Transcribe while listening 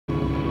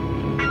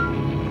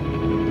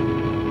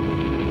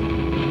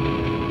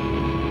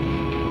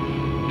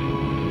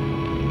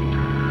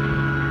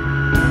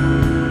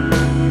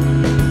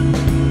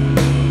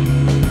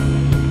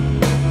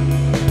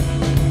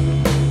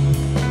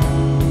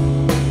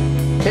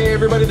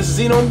everybody, this is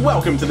Eno and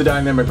welcome to the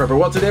Dynamic Prepper.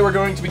 Well, today we're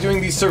going to be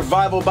doing the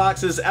Survival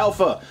Boxes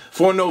Alpha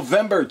for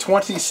November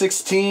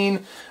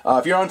 2016.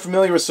 If you're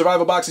unfamiliar with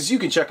Survival Boxes, you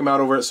can check them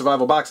out over at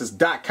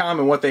survivalboxes.com,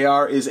 and what they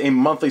are is a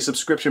monthly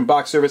subscription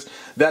box service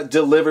that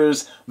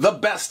delivers the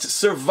best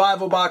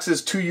survival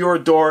boxes to your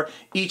door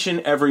each and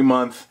every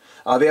month.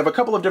 They have a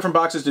couple of different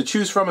boxes to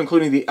choose from,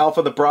 including the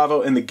Alpha, the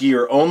Bravo, and the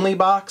Gear Only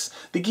box.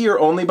 The Gear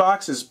Only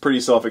box is pretty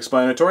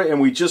self-explanatory, and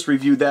we just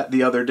reviewed that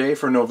the other day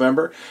for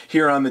November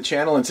here on the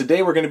channel. And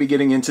today we're going to be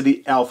getting into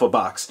the Alpha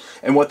box.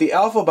 And what the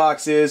Alpha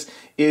box is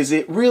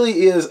it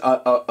really is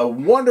a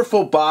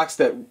wonderful box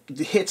that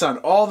hits on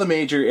all the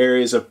major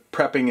areas of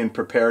prepping and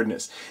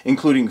preparedness,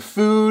 including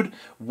food,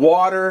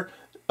 water,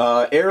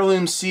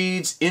 heirloom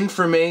seeds,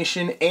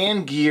 information,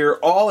 and gear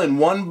all in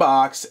one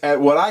box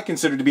at what I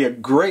consider to be a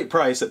great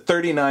price at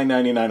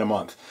 $39.99 a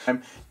month.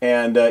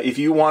 And if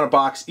you want a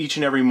box each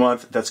and every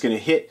month that's going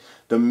to hit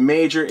the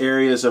major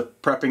areas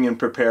of prepping and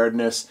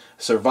preparedness,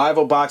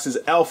 Survival Boxes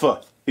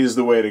Alpha is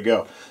the way to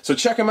go. So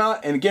check them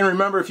out, and again,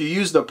 remember, if you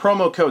use the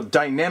promo code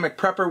Dynamic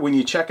Prepper when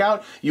you check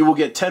out, you will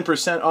get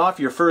 10% off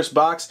your first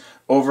box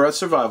over at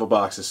Survival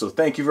Boxes. So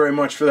thank you very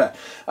much for that.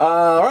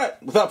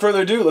 Alright, without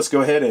further ado, let's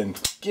go ahead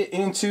and get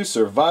into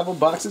Survival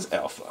Boxes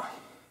Alpha.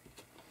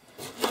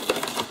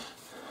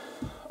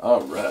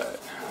 Alright.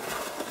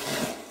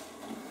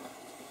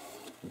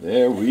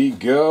 There we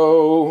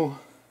go.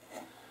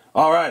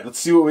 Alright, let's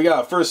see what we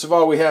got. First of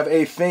all, we have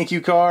a thank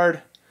you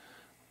card,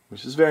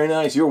 which is very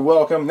nice. You're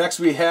welcome. Next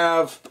we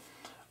have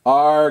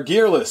our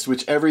gear list,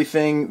 which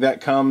everything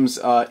that comes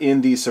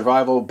in the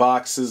Survival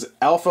Boxes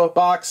Alpha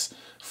box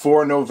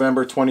for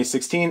November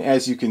 2016.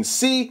 As you can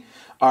see,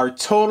 our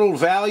total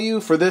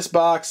value for this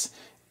box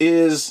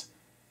is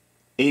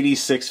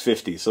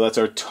 $86.50. So that's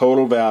our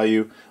total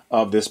value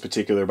of this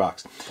particular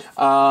box.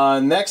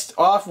 Next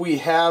off, we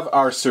have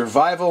our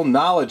Survival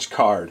Knowledge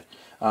card.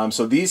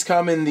 So these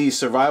come in the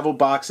Survival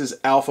Boxes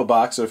Alpha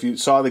box. So if you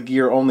saw the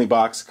Gear Only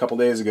box a couple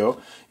days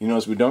ago, you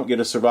notice we don't get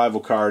a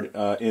survival card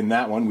in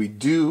that one. We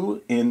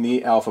do in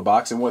the Alpha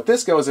box. And what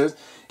this goes is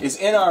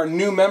in our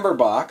new member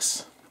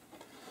box,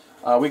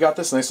 we got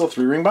this nice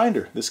little 3-ring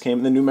binder. This came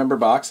in the new member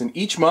box, and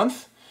each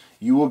month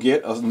you will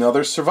get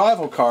another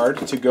survival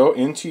card to go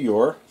into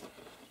your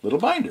little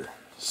binder.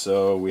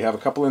 So we have a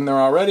couple in there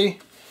already.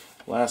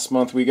 Last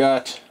month we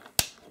got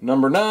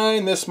number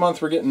 9. This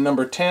month we're getting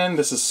number 10.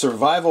 This is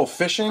survival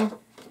fishing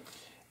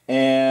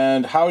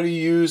and how to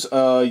use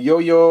a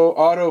yo-yo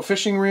auto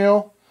fishing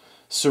reel,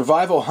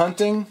 survival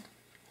hunting,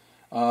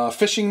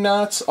 fishing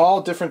knots,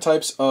 all different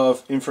types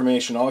of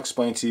information I'll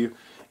explain to you.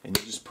 And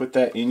you just put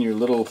that in your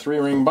little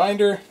 3-ring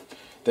binder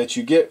that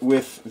you get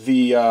with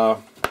the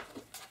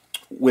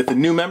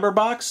new member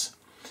box.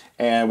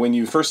 And when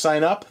you first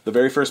sign up, the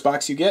very first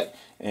box you get,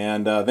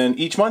 and then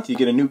each month you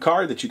get a new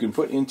card that you can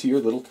put into your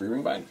little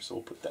 3-ring binder. So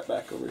we'll put that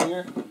back over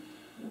here.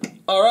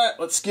 Alright,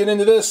 let's get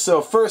into this.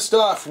 So first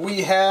off,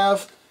 we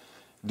have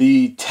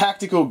the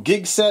Tactical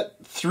Gig Set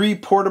 3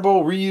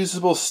 Portable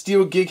Reusable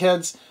Steel Gig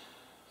Heads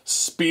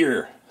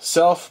Spear.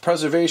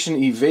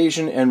 Self-Preservation,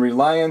 Evasion, and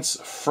Reliance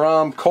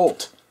from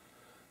Colt.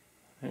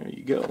 There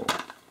you go.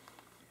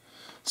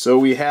 So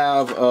we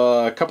have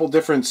a couple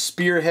different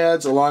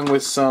spearheads along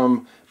with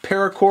some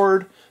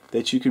paracord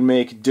that you can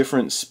make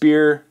different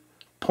spear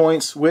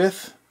points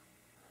with.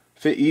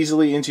 Fit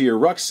easily into your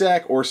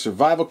rucksack or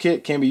survival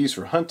kit. Can be used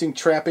for hunting,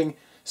 trapping,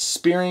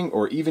 spearing,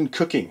 or even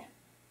cooking.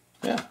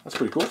 Yeah, that's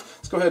pretty cool.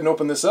 Let's go ahead and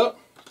open this up.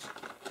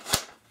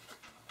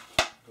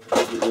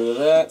 Get rid of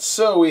that.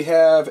 So we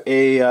have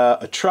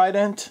a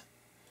trident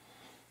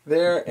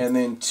there, and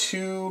then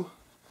 2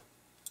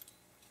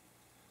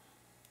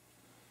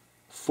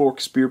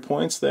 fork spear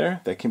points there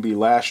that can be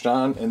lashed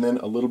on, and then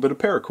a little bit of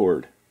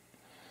paracord.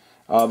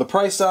 The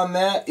price on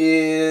that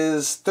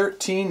is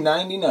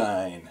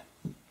 $13.99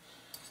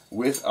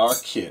 with our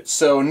kit.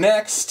 So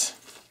next,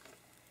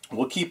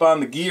 we'll keep on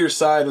the gear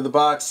side of the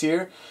box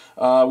here.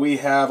 We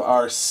have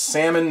our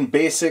Salmon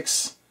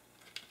Basics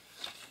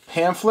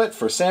pamphlet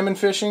for salmon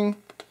fishing,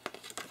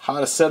 how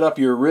to set up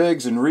your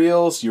rigs and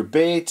reels, your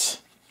bait,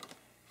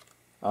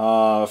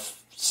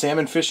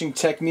 salmon fishing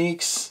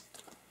techniques.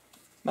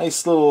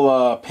 Nice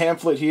little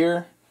pamphlet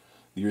here.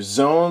 Your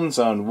zones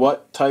on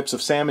what types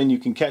of salmon you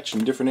can catch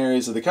in different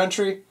areas of the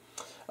country.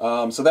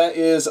 So that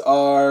is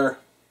our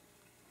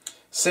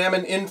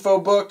Salmon Info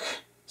Book,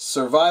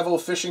 Survival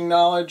Fishing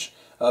Knowledge.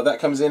 That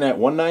comes in at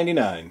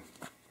 $1.99.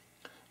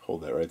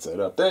 Hold that right side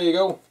up. There you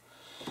go.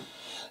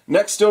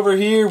 Next over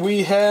here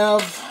we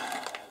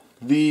have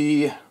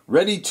the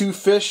Ready to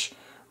Fish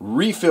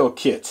Refill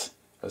Kit.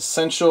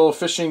 Essential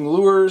fishing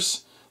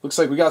lures. Looks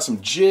like we got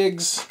some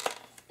jigs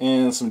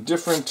and some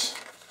different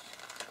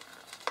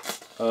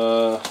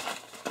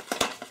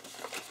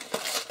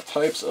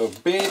types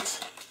of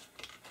bait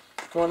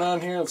going on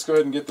here. Let's go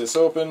ahead and get this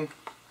open.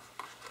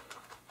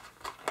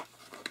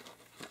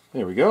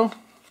 There we go.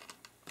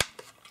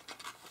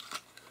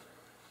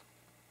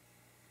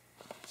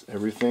 That's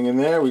everything in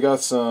there. We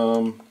got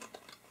some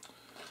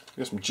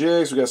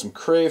jigs, we got some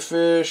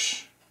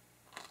crayfish.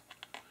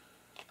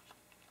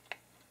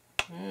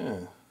 Yeah.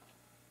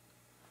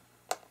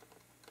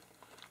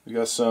 We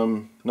got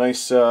some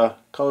nice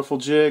colorful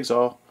jigs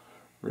all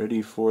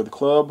ready for the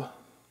club.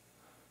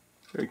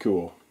 Very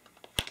cool.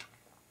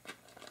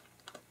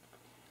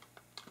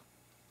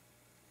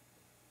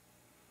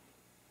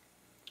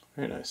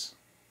 Very nice.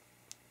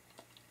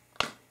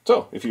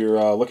 So, if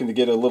you're looking to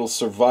get a little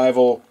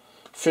survival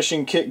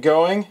fishing kit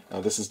going,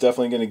 this is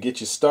definitely going to get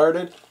you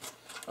started.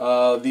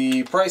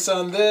 The price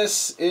on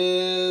this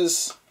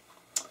is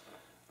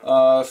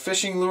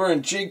fishing lure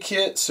and jig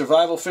kit,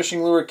 survival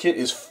fishing lure kit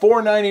is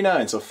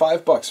 $4.99, so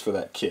 $5 for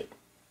that kit.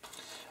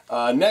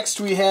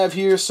 Next we have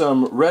here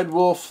some Red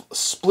Wolf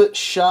split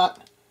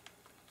shot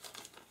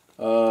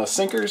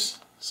sinkers.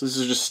 So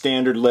these are just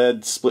standard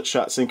lead split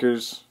shot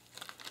sinkers.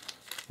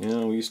 You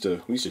know, we used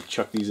to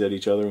chuck these at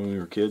each other when we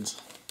were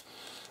kids.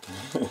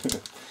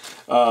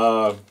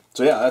 So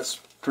yeah,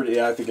 that's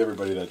pretty. I think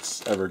everybody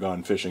that's ever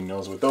gone fishing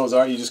knows what those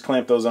are. You just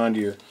clamp those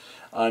onto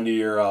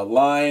your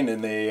line,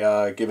 and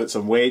they give it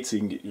some weight so you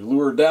can get your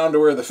lure down to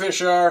where the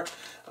fish are.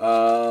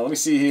 Let me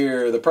see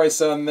here. The price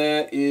on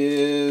that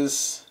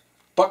is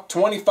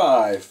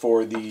 $1.25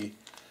 for the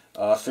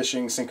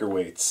fishing sinker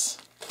weights.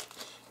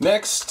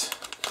 Next,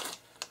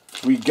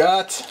 we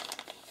got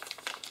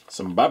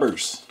some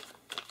bobbers.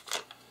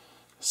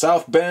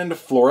 South Bend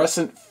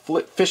fluorescent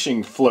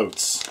fishing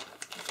floats.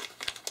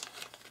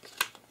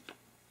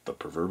 The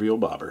proverbial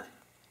bobber.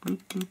 Bloop,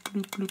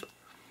 bloop, bloop,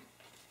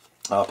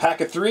 bloop. Pack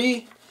of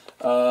 3.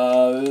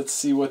 Let's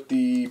see what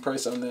the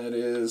price on that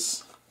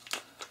is.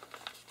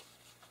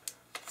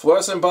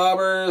 Fluorescent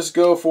bobbers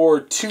go for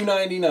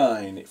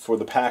 $2.99 for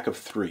the pack of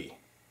 3.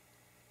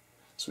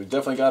 So we've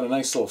definitely got a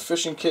nice little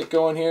fishing kit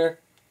going here.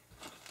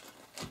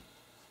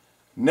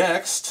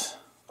 Next,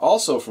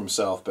 also from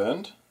South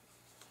Bend,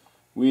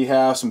 we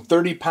have some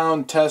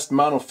 30-pound test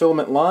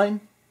monofilament line.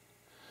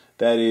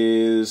 That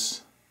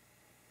is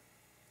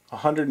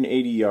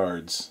 180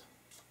 yards.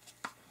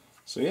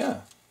 So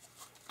yeah,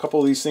 a couple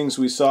of these things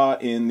we saw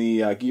in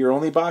the gear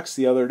only box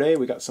the other day.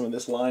 We got some of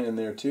this line in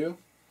there too.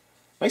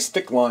 Nice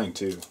thick line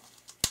too.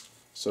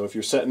 So if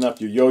you're setting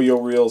up your yo-yo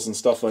reels and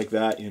stuff like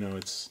that, you know,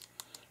 it's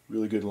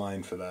really good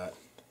line for that.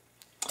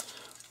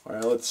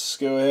 Alright, let's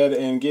go ahead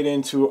and get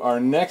into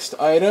our next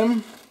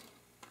item.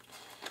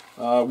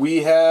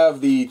 We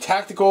have the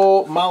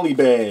tactical molly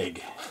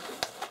bag.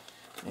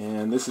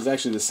 And this is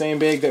actually the same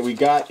bag that we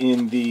got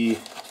in the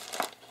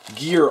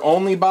gear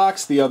only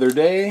box the other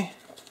day.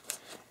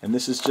 And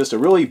this is just a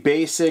really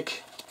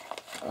basic,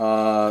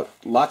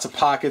 lots of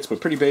pockets, but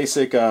pretty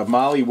basic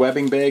molly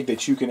webbing bag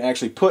that you can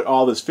actually put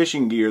all this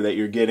fishing gear that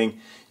you're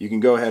getting. You can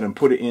go ahead and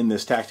put it in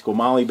this tactical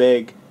molly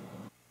bag.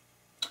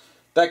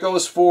 That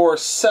goes for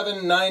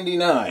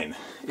 $7.99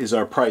 is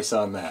our price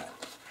on that.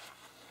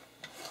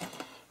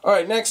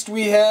 Alright, next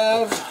we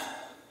have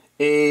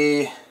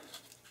this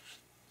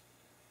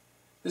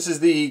is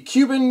the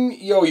Cuban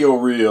yo-yo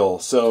reel.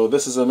 So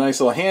this is a nice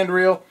little hand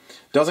reel.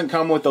 Doesn't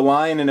come with the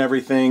line and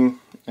everything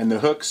and the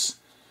hooks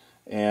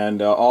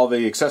and all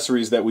the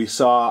accessories that we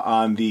saw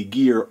on the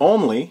gear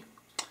only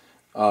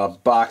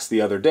box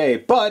the other day,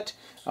 but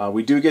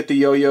we do get the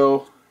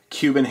yo-yo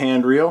Cuban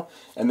hand reel,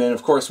 and then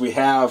of course we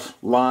have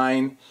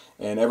line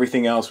and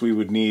everything else we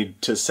would need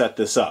to set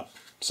this up.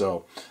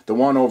 So the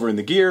one over in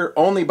the gear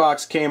only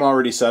box came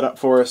already set up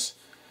for us,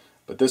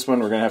 but this one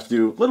we're going to have to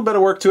do a little bit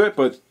of work to it,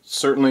 but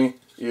certainly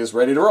is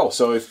ready to roll.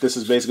 So if this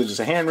is basically just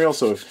a hand reel,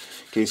 so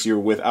if, in case you're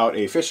without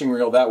a fishing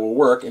reel, that will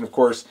work. And of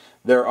course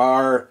there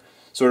are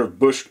sort of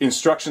bush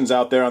instructions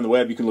out there on the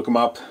web. You can look them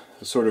up,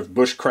 sort of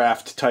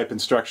bushcraft type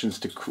instructions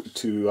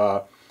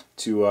to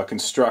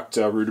construct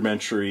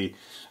rudimentary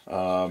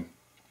poles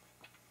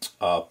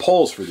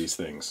for these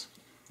things,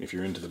 if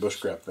you're into the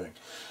bushcraft thing.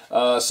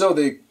 So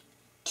the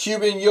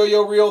Cuban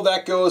yo-yo reel,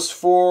 that goes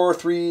for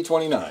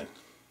 $3.29.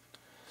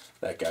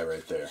 That guy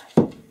right there.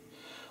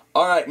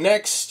 Alright,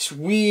 next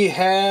we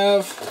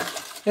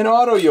have an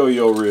auto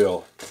yo-yo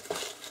reel.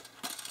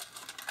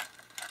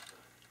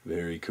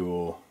 Very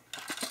cool.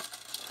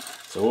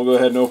 So we'll go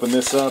ahead and open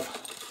this up.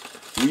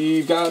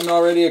 We've gotten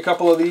already a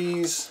couple of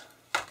these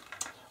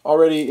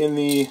already in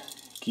the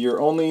gear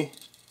only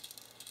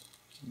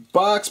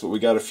box, but we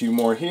got a few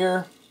more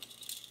here.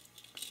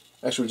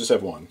 Actually, we just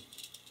have one.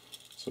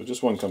 So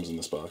just one comes in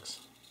this box.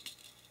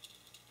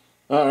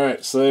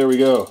 Alright, so there we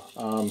go.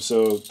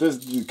 So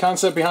the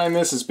concept behind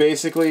this is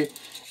basically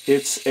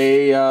it's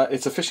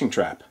a fishing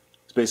trap.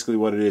 It's basically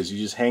what it is. You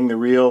just hang the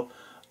reel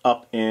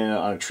up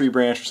on a tree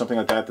branch or something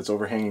like that that's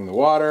overhanging the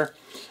water,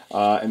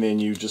 and then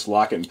you just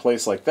lock it in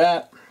place like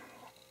that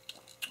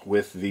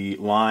with the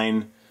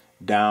line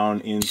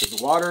down into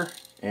the water,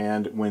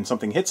 and when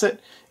something hits it,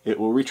 it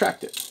will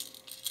retract it.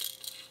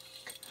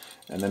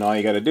 And then all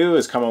you got to do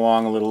is come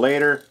along a little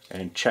later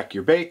and check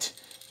your bait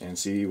and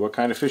see what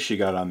kind of fish you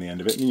got on the end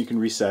of it, and you can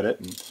reset it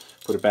and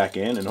put it back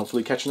in and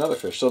hopefully catch another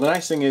fish. So the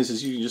nice thing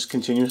is you can just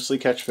continuously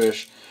catch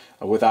fish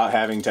without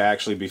having to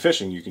actually be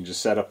fishing. You can just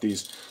set up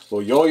these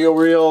little yo-yo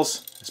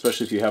reels,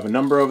 especially if you have a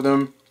number of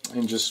them,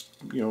 and just,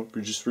 you know,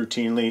 just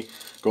routinely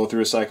go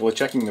through a cycle of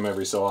checking them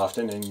every so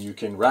often, and you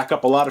can rack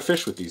up a lot of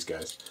fish with these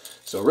guys.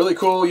 So really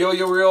cool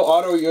yo-yo reel,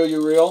 auto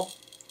yo-yo reel.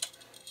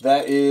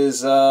 That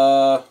is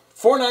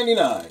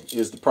 $4.99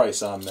 is the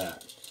price on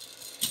that.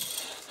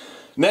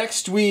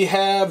 Next we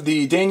have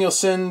the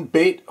Danielson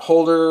bait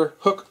holder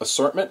hook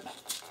assortment.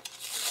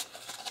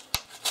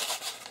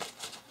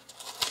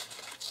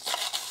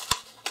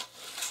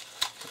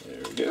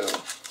 There we go.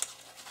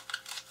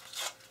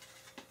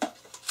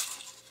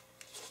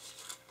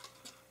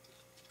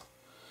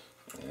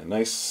 And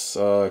nice,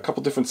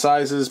 couple different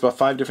sizes, about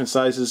 5 different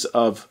sizes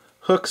of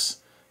hooks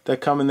that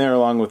come in there,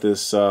 along with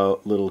this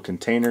little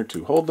container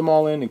to hold them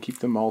all in and keep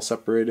them all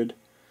separated.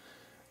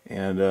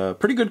 And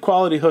pretty good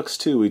quality hooks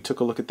too. We took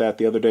a look at that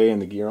the other day in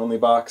the gear only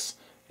box,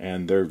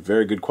 and they're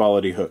very good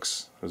quality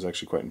hooks. I was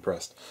actually quite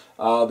impressed.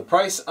 The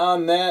price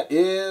on that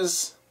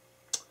is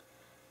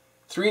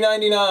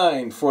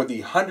 $3.99 for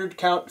the 100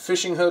 count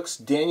fishing hooks,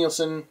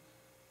 Danielson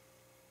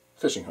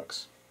fishing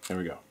hooks. There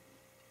we go.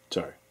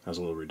 Sorry, that was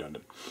a little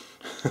redundant.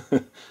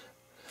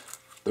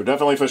 They're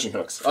definitely fishing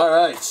hooks.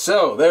 Alright,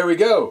 so there we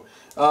go.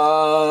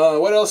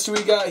 What else do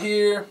we got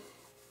here?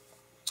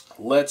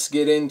 Let's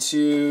get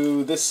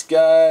into this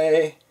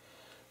guy.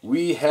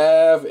 We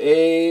have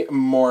a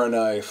Mora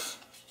knife.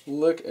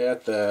 Look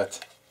at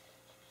that.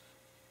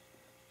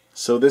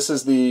 So this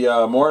is the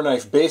Mora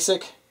knife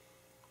basic.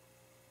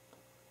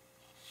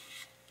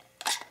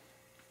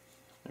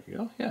 There we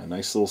go. Yeah,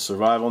 nice little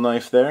survival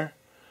knife there.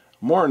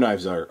 Mora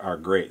knives are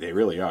great. They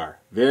really are.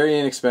 Very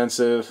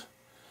inexpensive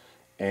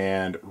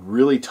and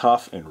really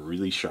tough and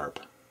really sharp.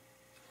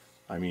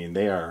 I mean,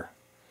 they are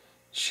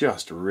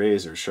just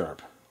razor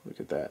sharp. Look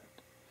at that.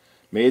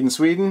 Made in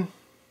Sweden.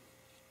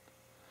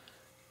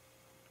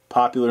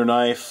 Popular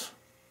knife.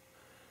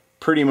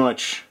 Pretty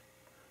much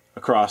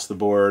across the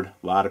board.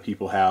 A lot of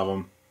people have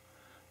them.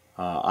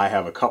 I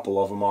have a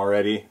couple of them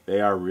already.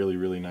 They are really,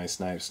 really nice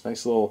knives.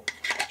 Nice little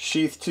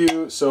sheath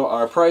too. So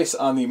our price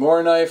on the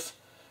Mora knife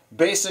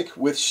basic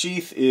with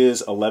sheath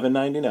is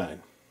 $11.99.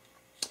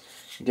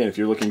 Again, if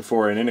you're looking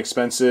for an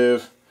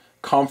inexpensive,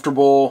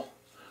 comfortable,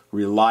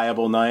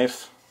 reliable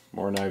knife,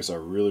 Mora knives are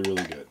really,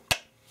 really good.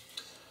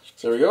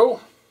 So there we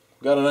go.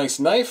 Got a nice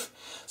knife.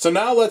 So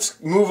now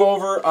let's move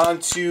over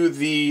onto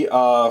the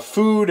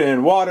food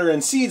and water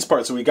and seeds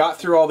part. So we got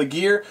through all the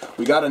gear.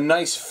 We got a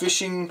nice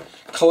fishing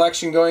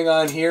collection going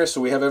on here. So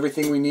we have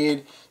everything we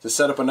need to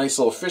set up a nice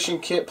little fishing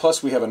kit.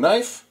 Plus we have a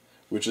knife,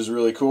 which is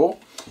really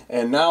cool.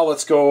 And now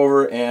let's go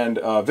over and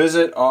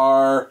visit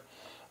our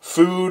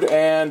food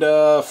and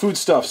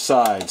foodstuff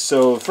side.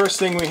 So the first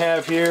thing we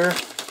have here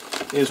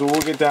is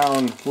we'll get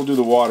down, we'll do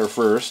the water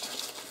first.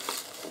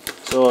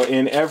 So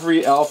in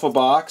every alpha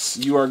box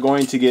you are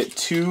going to get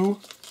 2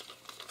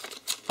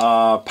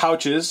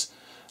 pouches,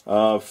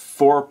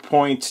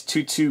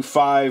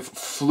 4.225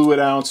 fluid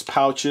ounce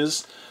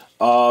pouches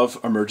of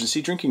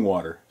emergency drinking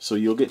water. So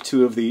you'll get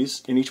 2 of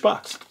these in each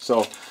box.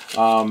 So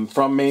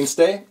from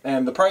Mainstay,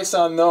 and the price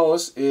on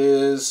those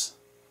is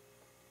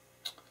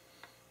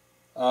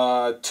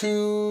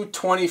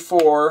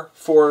 $2.24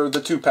 for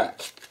the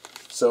 2-pack.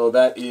 So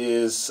that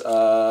is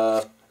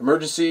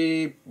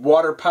emergency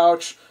water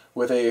pouch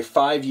with a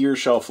 5-year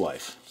shelf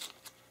life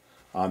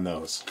on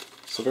those.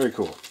 So very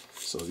cool.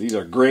 So these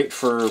are great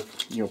for,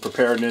 you know,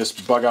 preparedness,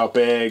 bug out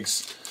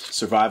bags,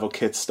 survival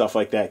kits, stuff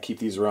like that. Keep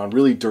these around.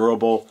 Really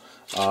durable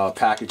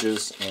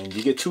packages, and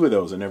you get 2 of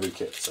those in every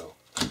kit. So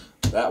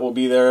that will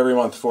be there every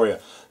month for you.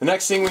 The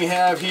next thing we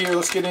have here,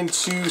 let's get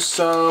into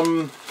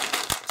some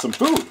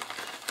food.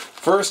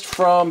 First,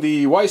 from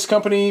the Weiss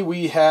Company,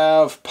 we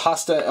have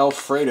pasta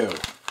Alfredo.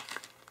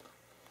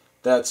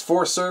 That's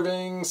 4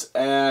 servings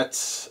at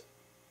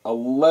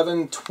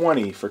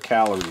 1120 for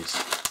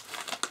calories.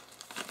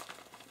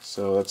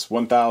 So that's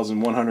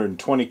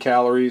 1,120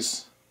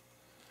 calories.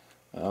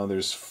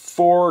 There's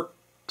 4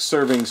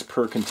 servings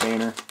per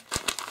container,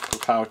 per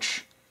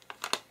pouch.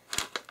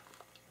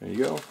 There you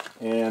go.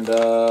 And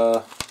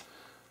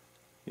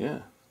yeah,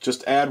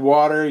 just add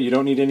water. You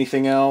don't need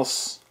anything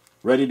else.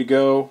 Ready to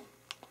go.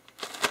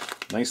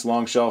 Nice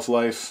long shelf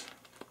life.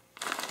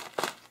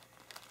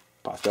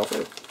 Pasta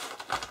Alfredo.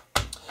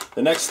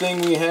 The next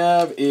thing we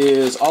have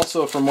is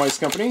also from Weiss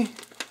Company.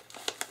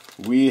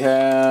 We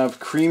have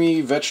creamy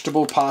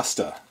vegetable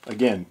pasta.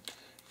 Again,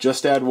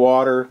 just add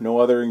water. No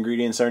other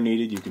ingredients are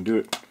needed. You can do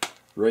it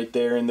right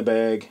there in the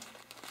bag.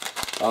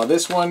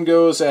 This one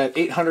goes at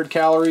 800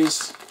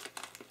 calories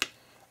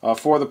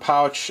for the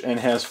pouch and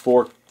has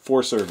 4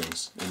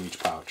 servings in each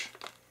pouch.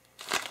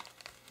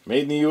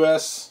 Made in the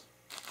US.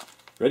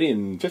 Ready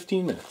in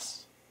 15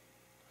 minutes.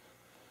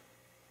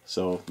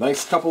 So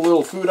nice couple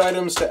little food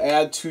items to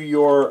add to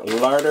your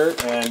larder.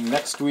 And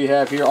next we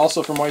have here,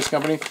 also from Weiss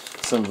Company,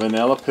 some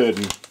vanilla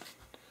pudding.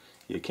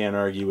 You can't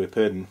argue with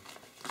pudding.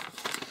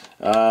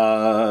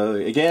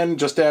 Again,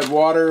 just add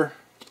water.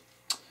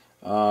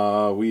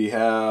 We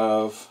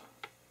have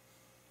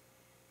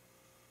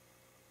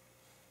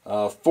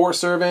 4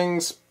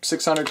 servings,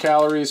 600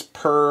 calories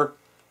per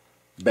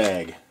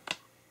bag.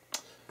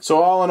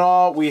 So all in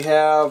all, we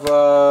have,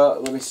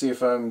 let me see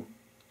if I'm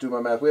doing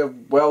my math, we have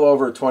well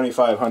over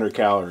 2,500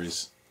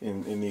 calories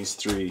in these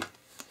 3,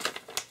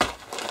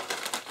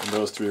 in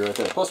those 3 right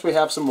there. Plus we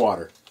have some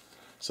water.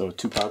 So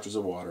 2 pouches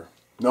of water.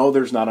 No,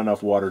 there's not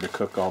enough water to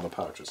cook all the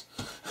pouches.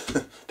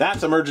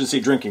 That's emergency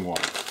drinking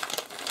water.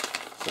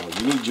 So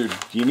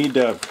you need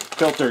to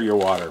filter your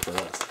water for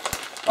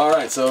this. All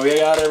right, so we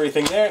got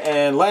everything there,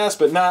 and last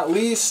but not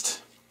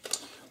least,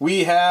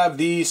 we have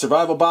the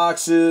survival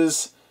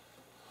boxes,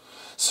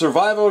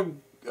 survival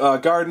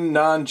garden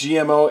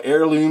non-GMO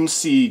heirloom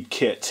seed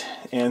kit.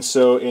 And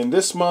so in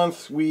this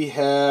month we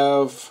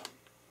have,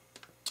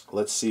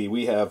 let's see,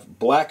 we have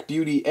Black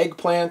Beauty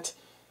eggplant,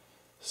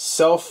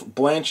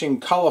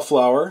 self-blanching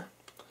cauliflower,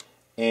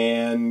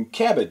 and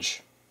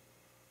cabbage.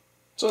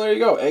 So there you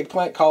go,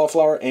 eggplant,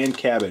 cauliflower, and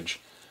cabbage.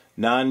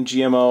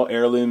 Non-GMO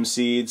heirloom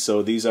seeds,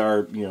 so these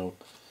are, you know,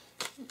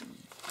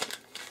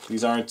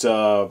 these aren't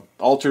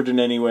altered in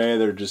any way.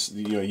 They're just,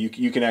 you know,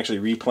 you can actually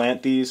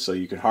replant these, so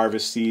you can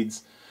harvest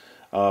seeds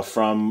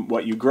from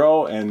what you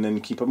grow and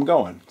then keep them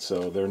going.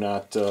 So they're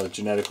not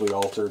genetically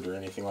altered or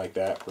anything like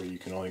that, where you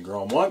can only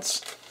grow them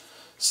once.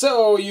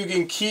 So you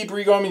can keep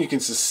regrowing and you can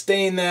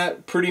sustain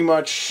that pretty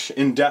much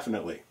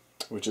indefinitely,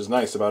 which is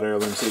nice about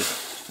heirloom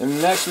seeds.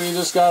 And next we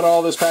just got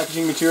all this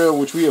packaging material,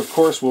 which we of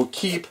course will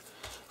keep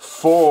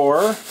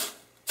for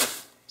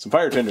some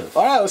fire tinder.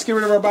 Alright, let's get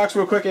rid of our box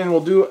real quick and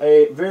we'll do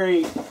a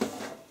very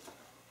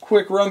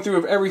quick run through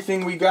of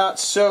everything we got.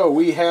 So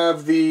we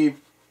have the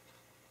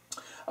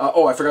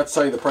oh, I forgot to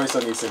tell you the price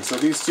on these things. So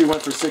these two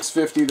went for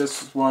 $6.50.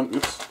 This one,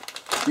 oops.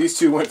 These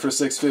two went for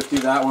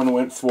 $6.50. That one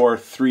went for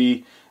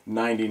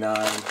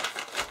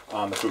 $3.99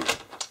 on the food.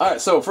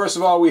 Alright, so first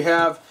of all we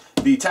have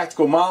the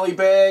tactical molly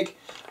bag,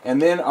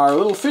 and then our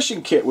little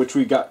fishing kit, which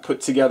we got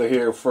put together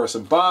here for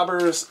some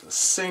bobbers,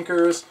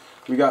 sinkers.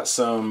 We got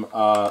some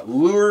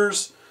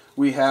lures.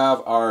 We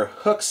have our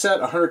hook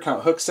set, a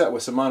 100-count hook set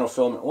with some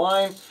monofilament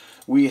line.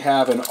 We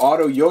have an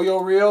auto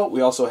yo-yo reel. We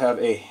also have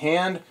a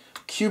hand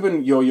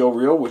Cuban yo-yo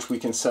reel, which we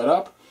can set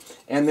up.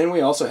 And then we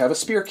also have a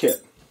spear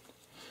kit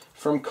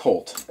from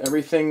Colt.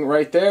 Everything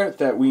right there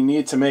that we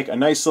need to make a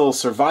nice little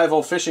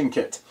survival fishing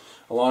kit,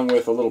 along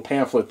with a little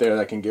pamphlet there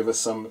that can give us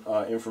some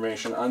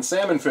information on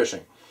salmon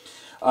fishing.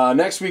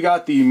 Next we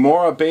got the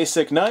Mora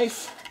basic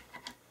knife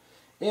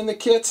in the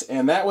kit,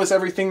 and that was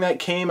everything that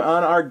came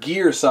on our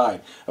gear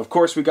side. Of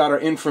course we got our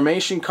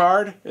information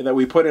card that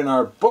we put in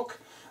our book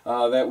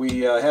that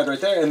we had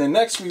right there. And then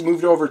next we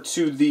moved over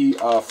to the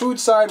food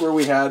side, where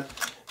we had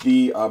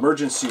the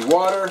emergency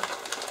water.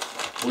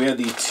 We had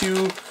the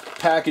 2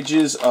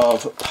 packages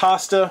of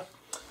pasta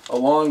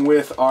along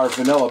with our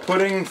vanilla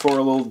pudding for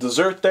a little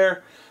dessert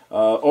there.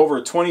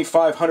 Over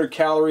 2,500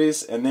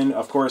 calories. And then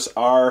of course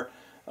our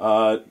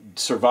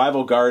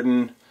survival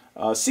garden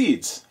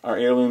seeds, our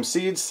heirloom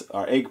seeds,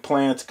 our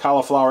eggplant,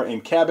 cauliflower,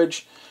 and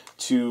cabbage,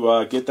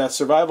 to get that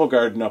survival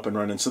garden up and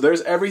running. So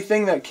there's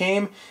everything that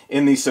came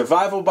in the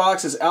survival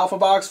boxes alpha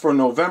box for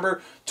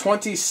November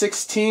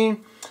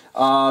 2016.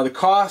 The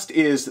cost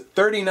is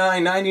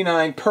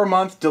 $39.99 per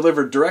month,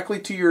 delivered directly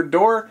to your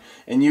door,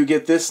 and you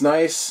get this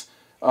nice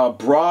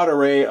broad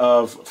array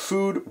of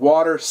food,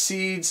 water,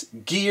 seeds,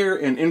 gear,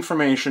 and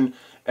information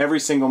every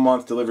single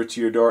month delivered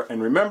to your door.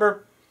 And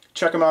remember,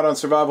 check them out on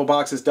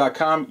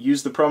survivalboxes.com.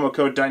 Use the promo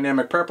code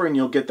DynamicPrepper and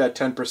you'll get that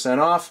 10%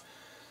 off.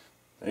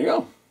 There you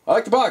go. I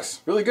like the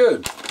box. Really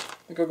good. I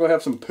think I'll go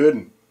have some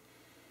pudding.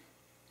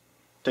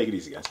 Take it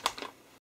easy, guys.